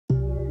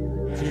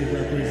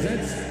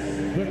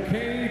the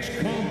Cage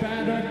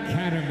Combat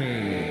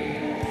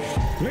Academy.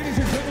 Ladies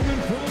and gentlemen,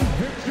 from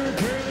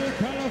Victorville,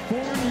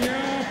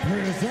 California,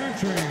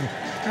 presenting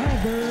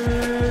Alex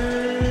Reyes.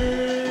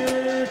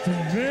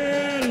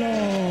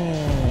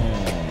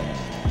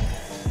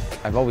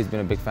 I've always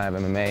been a big fan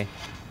of MMA,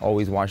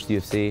 always watched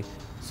UFC,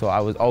 so I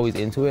was always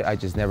into it. I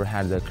just never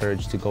had the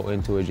courage to go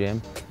into a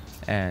gym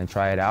and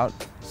try it out.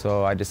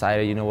 So I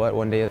decided, you know what,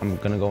 one day I'm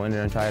gonna go in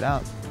there and try it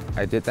out.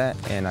 I did that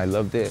and I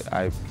loved it.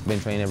 I've been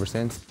training ever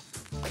since.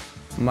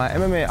 My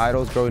MMA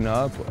idols growing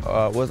up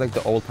was like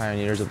the old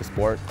pioneers of the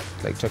sport,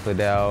 like Chuck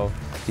Liddell,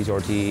 Tito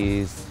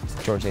Ortiz,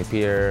 George St.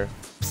 Pierre.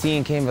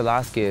 Seeing Cain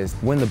Velasquez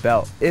win the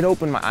belt, it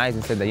opened my eyes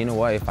and said that, you know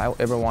what, if I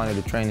ever wanted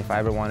to train, if I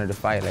ever wanted to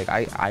fight, like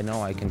I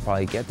know I can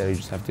probably get there. You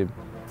just have to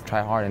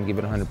try hard and give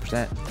it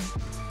 100%.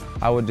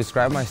 I would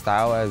describe my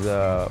style as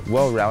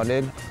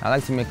well-rounded. I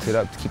like to mix it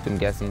up to keep them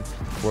guessing,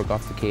 work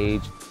off the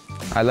cage.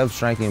 I love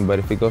striking, but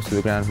if it goes to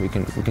the ground, we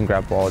can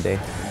grapple all day.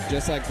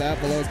 Just like that,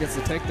 Veloz gets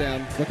the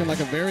takedown. Looking like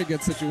a very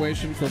good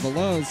situation for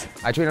Veloz.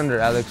 I train under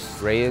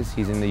Alex Reyes.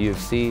 He's in the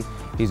UFC.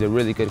 He's a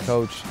really good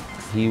coach.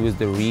 He was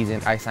the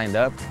reason I signed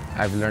up.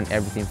 I've learned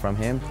everything from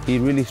him. He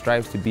really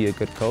strives to be a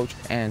good coach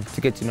and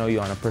to get to know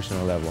you on a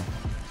personal level.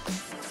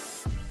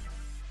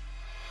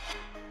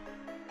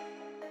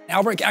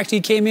 Albert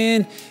actually came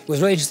in,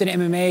 was really interested in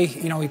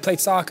MMA. You know, he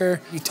played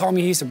soccer. He told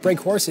me he used to break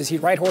horses.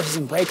 He'd ride horses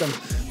and break them,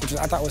 which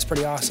I thought was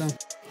pretty awesome.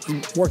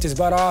 He worked his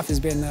butt off.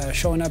 He's been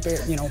showing up,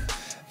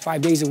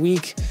 5 days a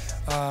week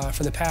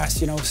for the past,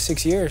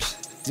 6 years.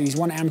 He's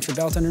won an amateur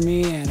belt under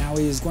me, and now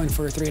he's going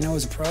for 3-0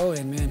 as a pro.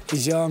 And man,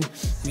 he's young,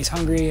 and he's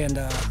hungry, and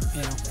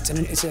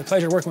it's a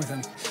pleasure working with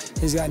him.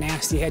 He's got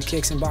nasty head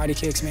kicks and body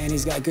kicks, man.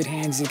 He's got good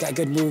hands, he's got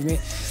good movement,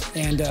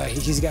 and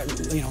he's got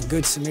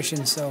good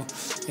submission. So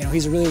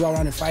he's a really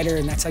well-rounded fighter,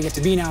 and that's how you have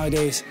to be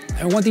nowadays.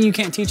 And one thing you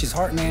can't teach is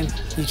heart, man.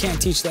 You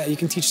can't teach that. You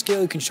can teach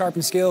skill, you can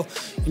sharpen skill,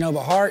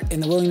 but heart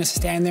and the willingness to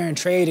stand there and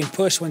trade and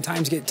push when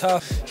times get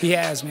tough, he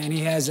has, man.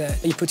 He has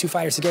that. You put two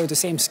fighters together with the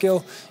same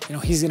skill,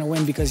 he's gonna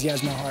win because he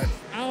has more heart.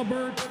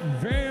 Albert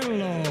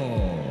Veloz.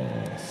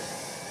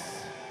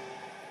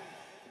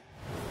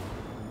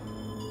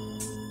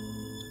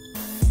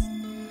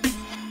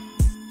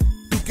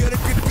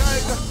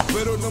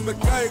 Pero no me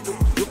caigo,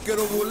 yo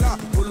quiero volar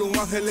por los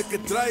ángeles que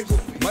traigo.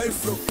 My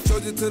flow,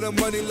 charge it to the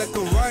money like a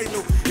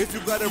rhino. If you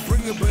gotta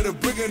bring it, better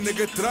bring it,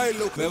 nigga,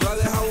 tráelo. Me va a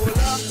dejar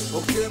volar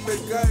o que me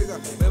caiga.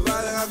 Me va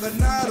a dejar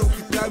ganar o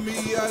quitar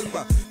mi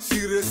alma. Si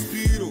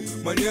respiro,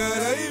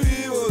 mañana y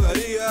vivo.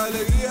 Daría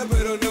alegría,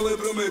 pero no he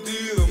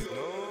prometido.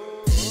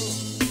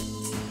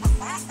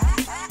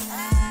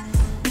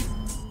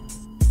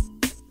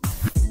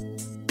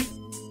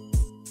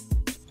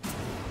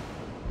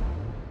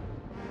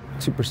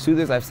 To pursue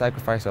this, I've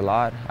sacrificed a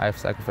lot. I've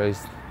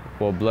sacrificed,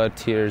 blood,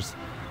 tears,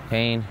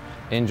 pain,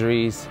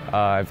 injuries.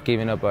 I've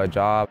given up a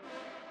job.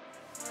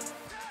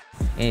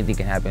 Anything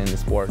can happen in the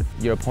sport.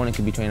 Your opponent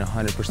could be trained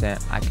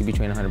 100%, I could be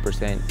trained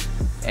 100%.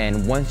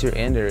 And once you're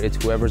in there, it's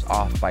whoever's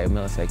off by a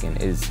millisecond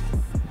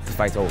the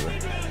fight's over.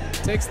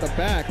 Takes the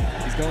back,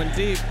 he's going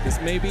deep, this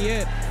may be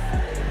it.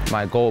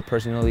 My goal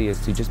personally is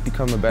to just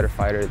become a better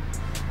fighter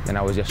than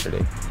I was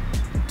yesterday.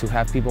 To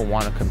have people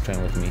want to come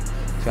train with me,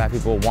 to have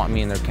people want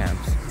me in their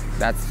camps.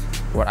 That's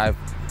what I've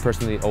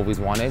personally always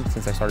wanted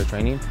since I started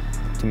training,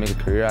 to make a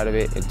career out of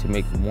it and to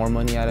make more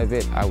money out of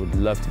it. I would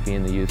love to be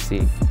in the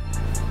UFC.